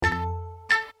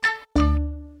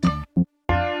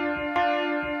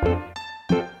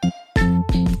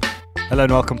Hello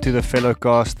and welcome to the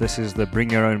Fellowcast. This is the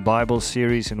Bring Your Own Bible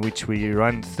series in which we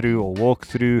run through or walk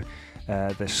through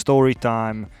the story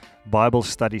time Bible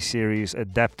study series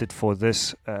adapted for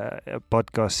this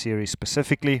podcast series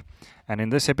specifically. And in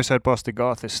this episode, Pastor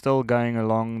Garth is still going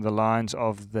along the lines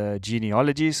of the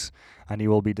genealogies, and he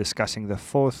will be discussing the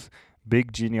fourth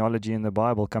big genealogy in the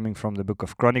Bible coming from the book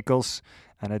of Chronicles,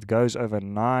 and it goes over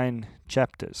 9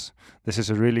 chapters. This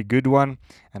is a really good one,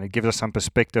 and it gives us some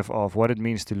perspective of what it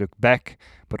means to look back,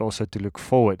 but also to look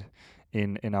forward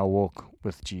in our walk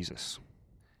with Jesus.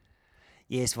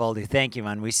 Yes, Waldo, thank you,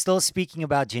 man. We're still speaking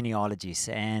about genealogies,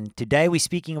 and today we're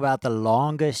speaking about the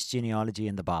longest genealogy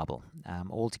in the Bible,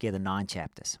 altogether 9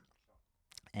 chapters.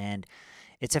 And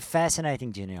it's a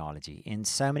fascinating genealogy in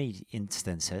so many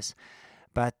instances.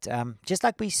 But just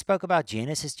like we spoke about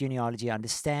Genesis genealogy,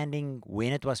 understanding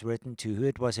when it was written to who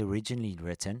it was originally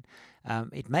written,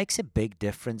 it makes a big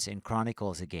difference in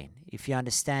Chronicles again. If you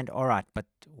understand, all right, but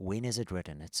when is it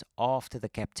written? It's after the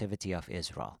captivity of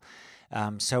Israel.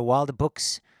 So while the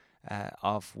books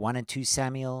of 1 and 2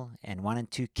 Samuel and 1 and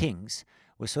 2 Kings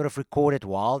were sort of recorded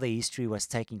while the history was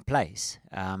taking place,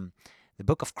 the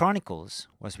book of Chronicles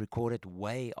was recorded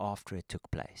way after it took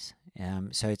place.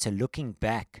 So it's a looking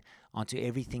back onto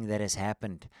everything that has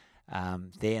happened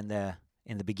there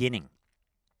in the beginning.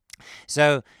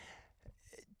 So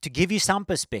to give you some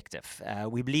perspective,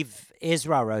 we believe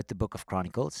Ezra wrote the book of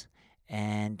Chronicles,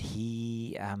 and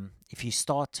he, if you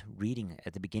start reading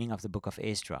at the beginning of the book of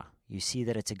Ezra, you see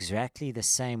that it's exactly the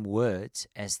same words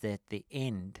as at the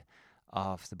end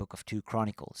of the book of 2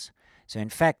 Chronicles. So in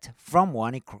fact, from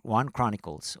 1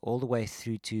 Chronicles all the way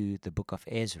through to the book of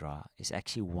Ezra is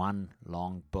actually one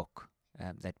long book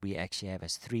that we actually have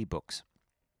as 3 books.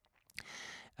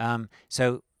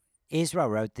 So Ezra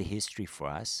wrote the history for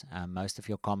us. Most of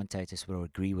your commentators will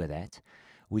agree with that,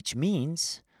 which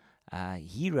means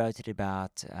he wrote it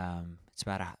about,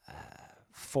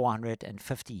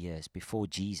 450 years before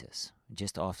Jesus,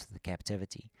 just after the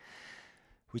captivity,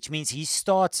 which means he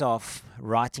starts off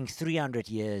writing 300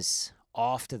 years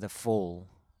after the fall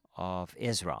of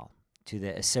Israel to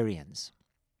the Assyrians.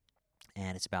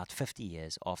 And it's about 50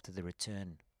 years after the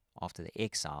return, after the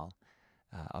exile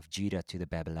of Judah to the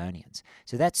Babylonians.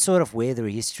 So that's sort of where the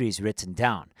history is written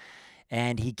down.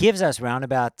 And he gives us around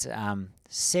about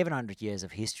 700 years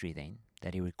of history then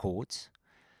that he records.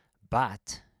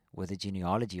 But with a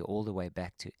genealogy all the way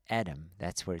back to Adam,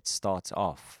 that's where it starts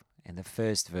off. In the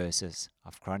first verses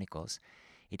of Chronicles,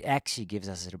 it actually gives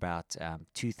us about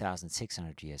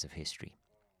 2,600 years of history.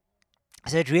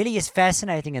 So it really is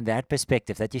fascinating in that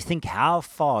perspective that you think how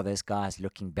far this guy is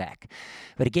looking back.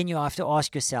 But again, you have to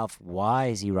ask yourself, why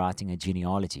is he writing a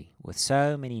genealogy with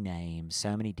so many names,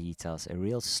 so many details, a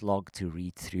real slog to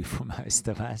read through for most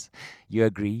of us? You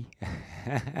agree?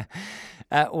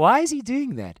 Why is he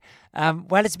doing that?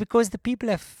 Well, it's because the people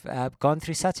have gone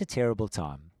through such a terrible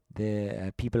time.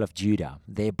 The people of Judah,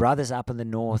 their brothers up in the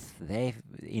north, they're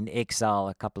in exile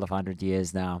a couple of 100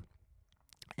 years now.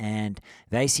 And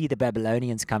they see the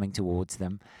Babylonians coming towards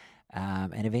them.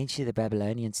 And eventually the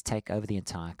Babylonians take over the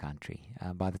entire country.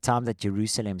 By the time that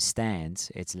Jerusalem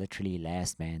stands, it's literally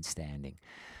last man standing.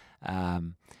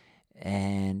 And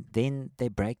then they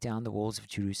break down the walls of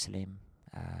Jerusalem.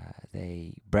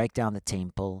 They break down the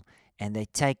temple. And they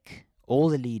take all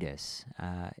the leaders,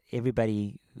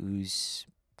 everybody who's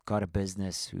got a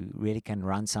business, who really can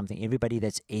run something, everybody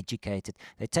that's educated.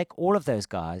 They take all of those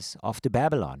guys off to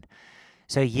Babylon.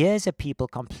 So here's a people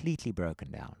completely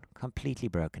broken down.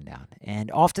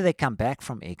 And after they come back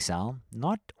from exile,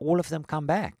 not all of them come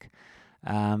back.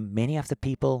 Many of the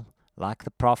people, like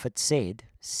the prophet said,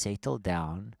 settled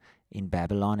down in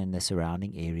Babylon and the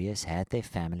surrounding areas, had their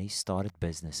families, started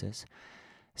businesses.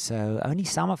 So only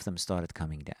some of them started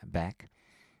coming back.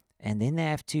 And then they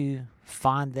have to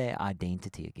find their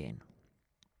identity again.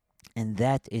 And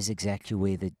that is exactly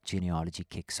where the genealogy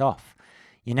kicks off.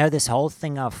 You know, this whole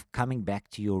thing of coming back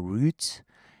to your roots,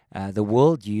 the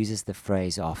world uses the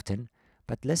phrase often,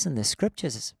 but listen, the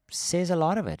scriptures says a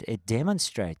lot of it. It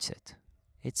demonstrates it.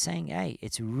 It's saying, hey,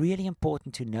 it's really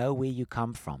important to know where you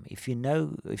come from. If you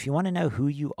want to know who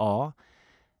you are,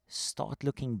 start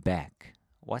looking back.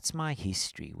 What's my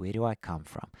history? Where do I come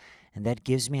from? And that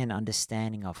gives me an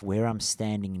understanding of where I'm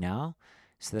standing now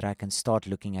so that I can start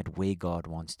looking at where God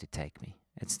wants to take me.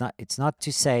 It's not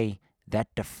to say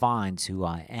that defines who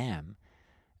I am,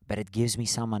 but it gives me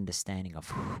some understanding of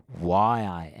why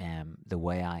I am the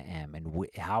way I am and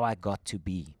how I got to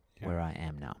be where I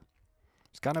am now.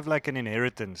 It's kind of like an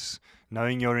inheritance,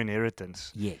 knowing your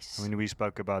inheritance. Yes. I mean, we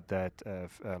spoke about that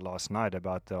last night,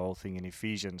 about the whole thing in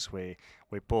Ephesians, where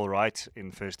Paul writes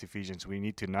in First Ephesians, we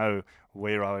need to know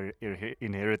where our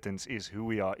inheritance is, who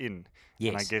we are in.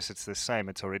 Yes. And I guess it's the same.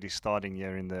 It's already starting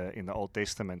here in the Old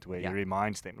Testament, where he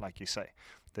reminds them, like you say,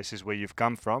 this is where you've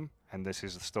come from, and this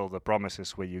is still the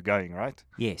promises where you're going, right?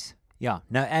 Yes. Yeah.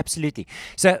 No, absolutely.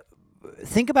 So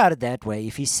think about it that way.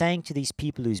 If he's saying to these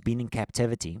people who's been in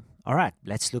captivity, all right,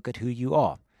 let's look at who you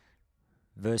are.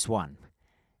 Verse 1,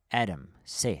 Adam,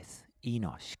 Seth,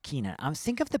 Enosh, Kenan.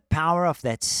 Think of the power of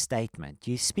that statement.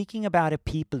 You're speaking about a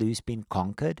people who's been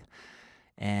conquered,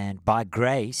 and by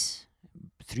grace,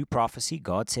 through prophecy,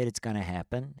 God said it's going to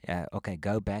happen. Okay,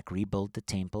 go back, rebuild the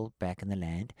temple back in the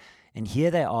land. And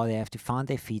here they are. They have to find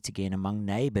their feet again among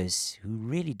neighbors who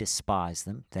really despise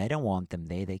them. They don't want them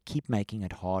there. They keep making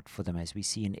it hard for them, as we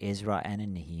see in Ezra and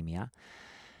in Nehemiah.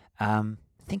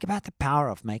 Think about the power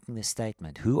of making this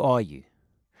statement. Who are you?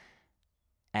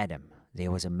 Adam.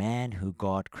 There was a man who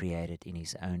God created in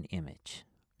his own image.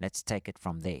 Let's take it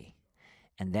from there.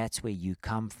 And that's where you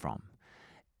come from.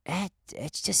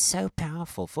 It's just so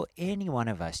powerful for any one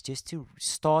of us just to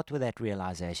start with that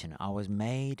realization. I was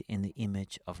made in the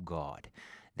image of God.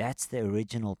 That's the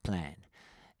original plan.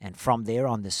 And from there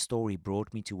on, the story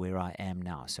brought me to where I am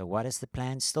now. So what is the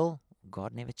plan still?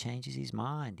 God never changes his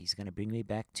mind. He's going to bring me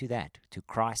back to that, to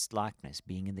Christ-likeness,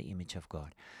 being in the image of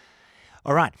God.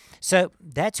 All right, so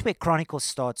that's where Chronicles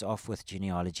starts off with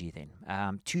genealogy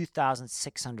then,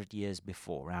 2,600 years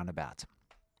before, roundabout.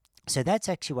 So that's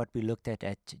actually what we looked at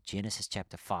Genesis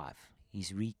chapter 5.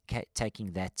 He's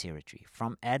taking that territory,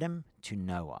 from Adam to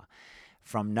Noah.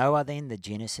 From Noah then, the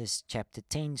Genesis chapter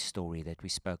 10 story that we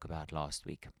spoke about last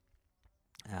week.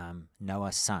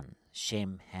 Noah's son,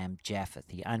 Shem, Ham, Japheth.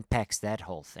 He unpacks that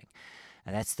whole thing.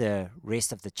 And that's the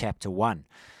rest of the chapter 1.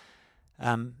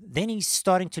 Then he's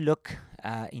starting to look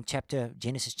in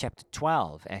Genesis chapter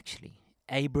 12, actually.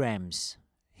 Abraham's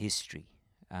history.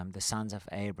 The sons of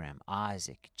Abraham,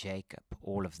 Isaac, Jacob,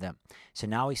 all of them. So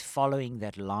now he's following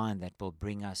that line that will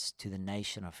bring us to the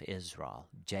nation of Israel.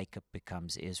 Jacob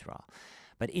becomes Israel.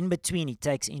 But in between, he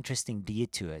takes interesting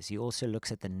detours. He also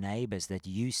looks at the neighbors that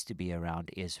used to be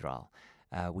around Israel,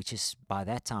 which is, by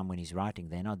that time when he's writing,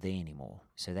 they're not there anymore.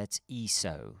 So that's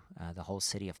Esau, the whole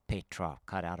city of Petra,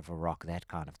 cut out of a rock, that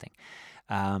kind of thing.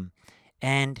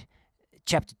 And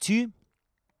chapter 2,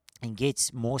 and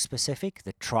gets more specific,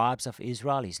 the tribes of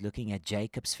Israel. He's looking at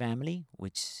Jacob's family,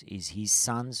 which is his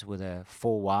sons with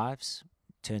 4 wives.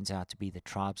 Turns out to be the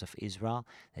tribes of Israel.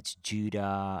 That's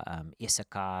Judah,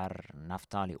 Issachar,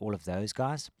 Naphtali, all of those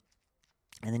guys.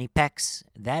 And then he packs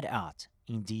that out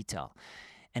in detail.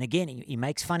 And again, he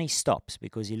makes funny stops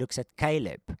because he looks at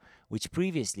Caleb, which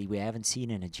previously we haven't seen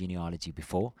in a genealogy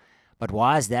before. But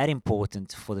why is that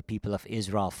important for the people of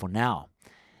Israel for now?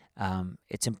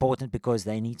 It's important because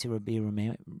they need to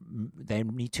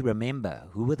remember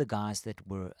who were the guys that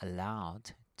were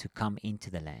allowed to come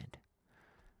into the land.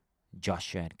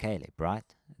 Joshua and Caleb,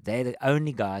 right? They're the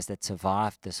only guys that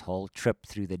survived this whole trip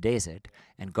through the desert,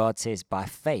 and God says, by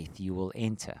faith you will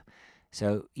enter.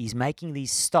 So he's making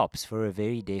these stops for a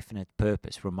very definite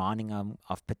purpose, reminding them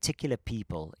of particular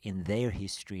people in their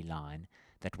history line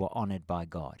that were honored by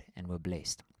God and were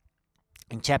blessed.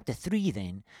 In chapter 3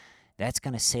 then, that's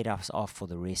going to set us off for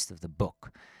the rest of the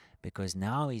book, because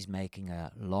now he's making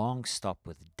a long stop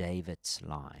with David's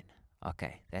line.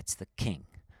 Okay, that's the king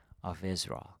of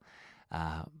Israel,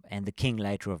 and the king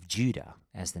later of Judah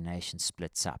as the nation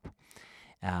splits up.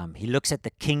 He looks at the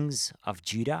kings of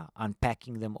Judah,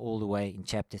 unpacking them all the way in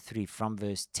chapter 3 from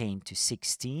verse 10 to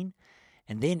 16.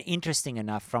 And then, interesting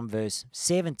enough, from verse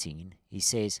 17, he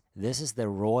says, this is the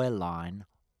royal line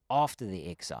after the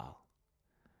exile.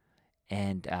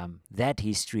 And that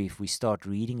history, if we start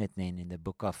reading it then in the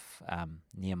book of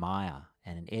Nehemiah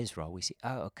and in Ezra, we see,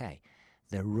 oh, okay,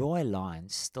 the royal line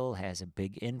still has a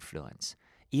big influence.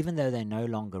 Even though they're no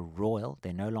longer royal,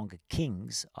 they're no longer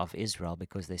kings of Israel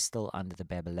because they're still under the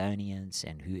Babylonians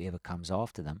and whoever comes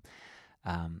after them,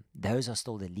 those are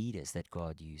still the leaders that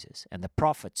God uses. And the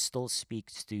prophet still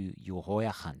speaks to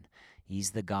Jehoiachin.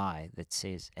 He's the guy that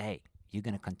says, hey, you're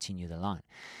going to continue the line.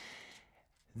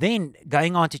 Then,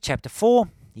 going on to chapter 4,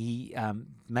 he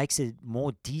makes a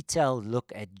more detailed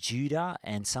look at Judah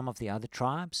and some of the other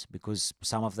tribes, because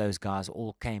some of those guys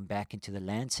all came back into the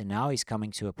land. So now he's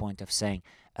coming to a point of saying,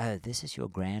 oh, this is your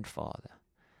grandfather.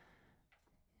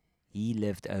 He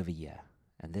lived over here,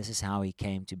 and this is how he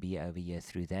came to be over here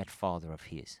through that father of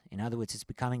his. In other words, it's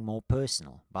becoming more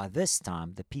personal. By this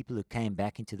time, the people who came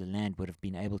back into the land would have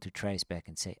been able to trace back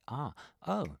and say, my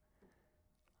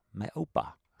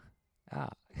opa. Ah.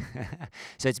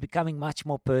 So it's becoming much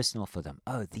more personal for them.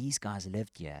 Oh, these guys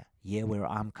lived here where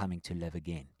I'm coming to live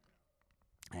again.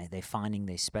 They're finding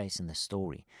their space in the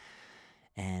story.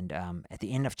 And at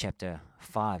the end of chapter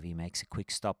 5, he makes a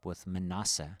quick stop with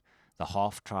Manasseh, the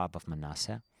half tribe of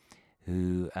Manasseh,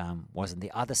 who was on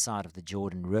the other side of the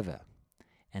Jordan River.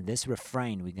 And this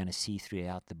refrain we're going to see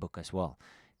throughout the book as well,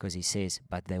 because he says,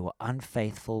 but they were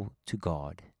unfaithful to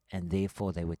God, and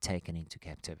therefore they were taken into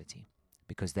captivity.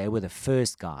 Because they were the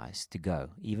first guys to go,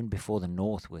 even before the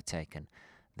north were taken.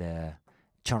 The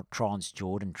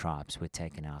Transjordan tribes were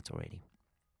taken out already.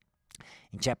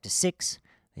 In chapter 6,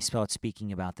 they start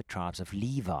speaking about the tribes of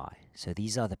Levi. So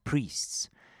these are the priests.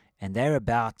 And they're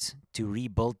about to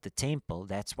rebuild the temple.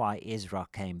 That's why Ezra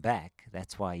came back.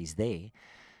 That's why he's there.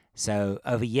 So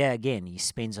over here again, he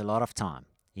spends a lot of time.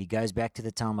 He goes back to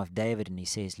the time of David and he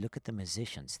says, look at the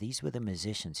musicians. These were the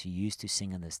musicians who used to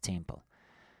sing in this temple.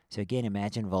 So again,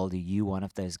 imagine, Valdo, you one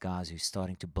of those guys who's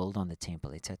starting to build on the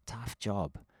temple. It's a tough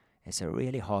job. It's a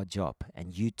really hard job.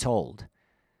 And you told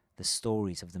the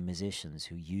stories of the musicians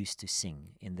who used to sing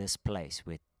in this place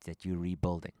that you're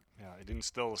rebuilding. Yeah, it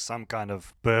instills some kind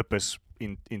of purpose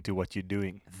into what you're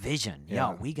doing. Vision.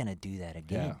 Yeah, we're going to do that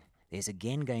again. Yeah. There's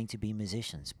again going to be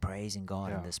musicians praising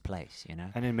God in this place, you know.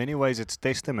 And in many ways, it's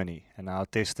testimony. And our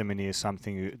testimony is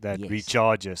something that Yes.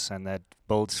 recharges and that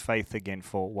builds faith again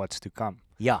for what's to come.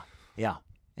 Yeah,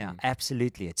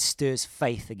 absolutely. It stirs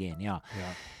faith again, Yeah.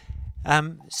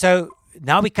 So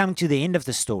now we come to the end of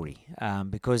the story,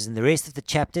 because in the rest of the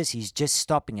chapters, he's just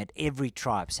stopping at every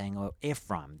tribe, saying, oh,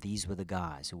 Ephraim, these were the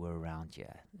guys who were around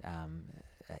here.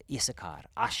 Issachar,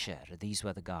 Asher, these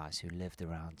were the guys who lived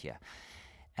around here.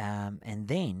 And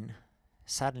then,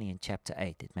 suddenly in chapter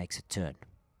 8, it makes a turn,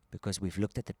 because we've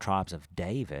looked at the tribes of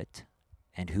David,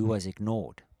 and who was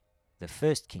ignored? The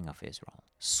first king of Israel,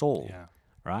 Saul,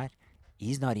 right?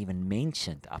 He's not even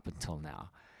mentioned up until now.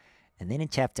 And then in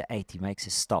chapter 8, he makes a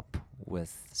stop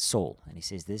with Saul, and he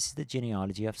says, this is the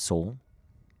genealogy of Saul.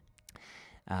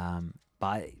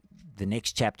 By the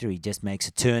next chapter, he just makes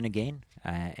a turn again,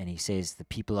 and he says, the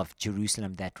people of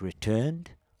Jerusalem that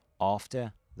returned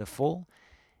after the fall.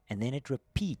 And then it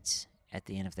repeats at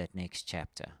the end of that next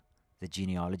chapter, the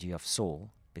genealogy of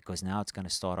Saul, because now it's going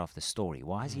to start off the story.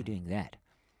 Why is he doing that?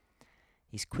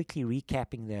 He's quickly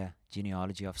recapping the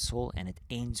genealogy of Saul, and it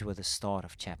ends with the start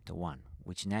of chapter 1,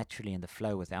 which naturally in the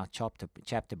flow without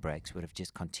chapter breaks would have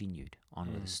just continued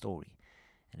on with the story.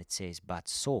 And it says, but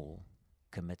Saul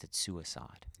committed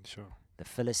suicide. Sure. The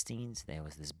Philistines, there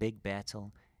was this big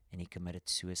battle, and he committed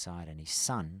suicide, and his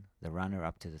son, the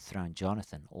runner-up to the throne,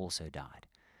 Jonathan, also died.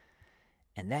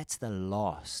 And that's the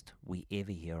last we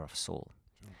ever hear of Saul.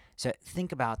 Sure. So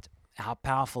think about how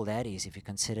powerful that is if you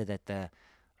consider that the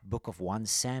book of 1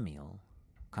 Samuel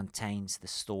contains the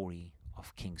story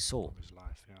of King Saul. His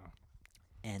life,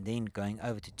 And then going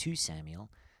over to 2 Samuel,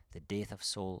 the death of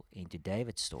Saul into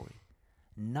David's story.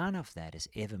 None of that is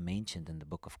ever mentioned in the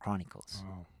book of Chronicles.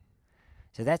 Wow.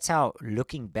 So that's how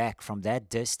looking back from that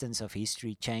distance of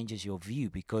history changes your view,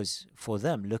 because for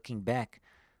them, looking back,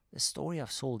 the story of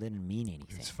Saul didn't mean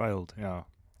anything. It's failed,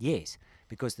 Yes,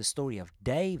 because the story of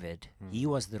David, he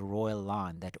was the royal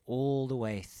line that all the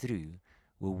way through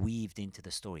were weaved into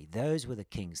the story. Those were the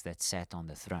kings that sat on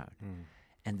the throne.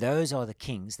 And those are the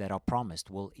kings that are promised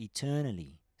will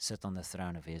eternally sit on the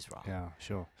throne of Israel. Yeah,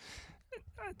 sure.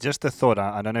 Just a thought,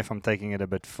 I don't know if I'm taking it a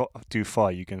bit too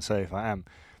far, you can say if I am,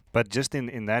 but just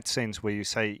in that sense where you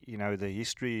say, the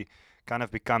history kind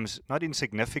of becomes not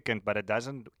insignificant, but it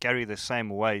doesn't carry the same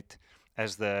weight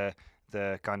as the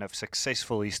kind of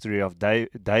successful history of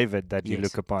David that you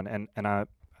look upon. And I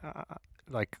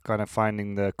like kind of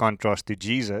finding the contrast to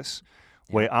Jesus,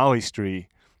 where our history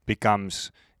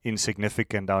becomes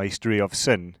insignificant, our history of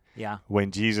sin,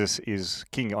 when Jesus is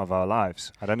king of our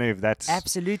lives. I don't know if that's...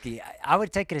 Absolutely. I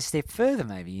would take it a step further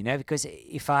maybe, because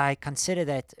if I consider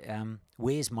that,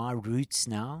 where's my roots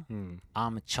now?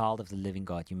 I'm a child of the living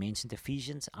God. You mentioned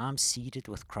Ephesians. I'm seated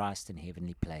with Christ in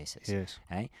heavenly places. Yes.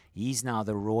 Okay? He's now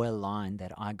the royal line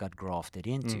that I got grafted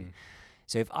into.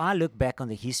 So if I look back on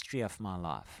the history of my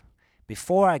life,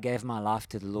 before I gave my life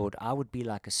to the Lord, I would be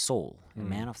like a Saul, a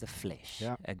man of the flesh,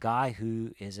 a guy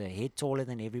who is a head taller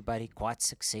than everybody, quite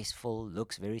successful,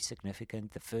 looks very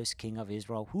significant, the first king of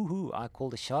Israel. Hoo-hoo, I call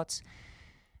the shots.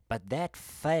 But that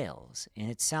fails in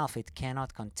itself. It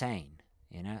cannot contain.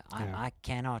 I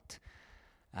cannot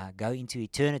go into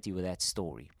eternity with that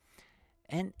story.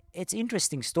 And it's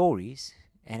interesting stories,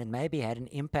 and it maybe had an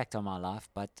impact on my life,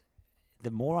 but the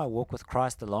more I walk with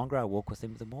Christ, the longer I walk with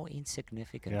Him, the more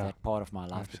insignificant that part of my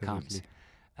life becomes.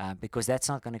 Because that's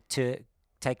not going to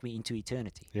take me into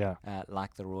eternity, Yeah.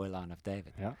 like the royal line of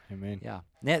David. Yeah. Amen. Yeah,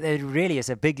 there really is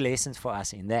a big lesson for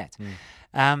us in that.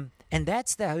 And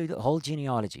that's the whole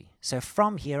genealogy. So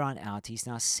from here on out, he's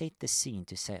now set the scene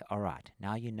to say, all right,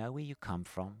 now you know where you come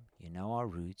from, you know our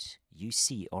roots, you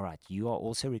see, all right, you are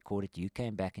also recorded, you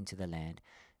came back into the land.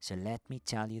 So let me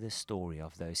tell you the story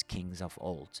of those kings of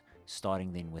old,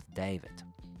 starting then with David.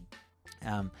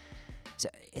 So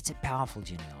it's a powerful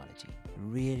genealogy,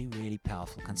 really, really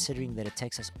powerful, considering that it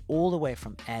takes us all the way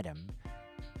from Adam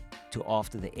to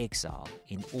after the exile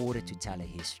in order to tell a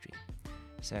history.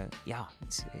 So yeah,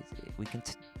 we can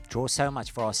draw so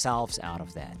much for ourselves out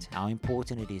of that, how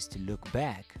important it is to look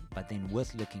back, but then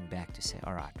with looking back to say,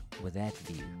 all right, with that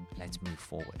view, let's move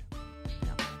forward.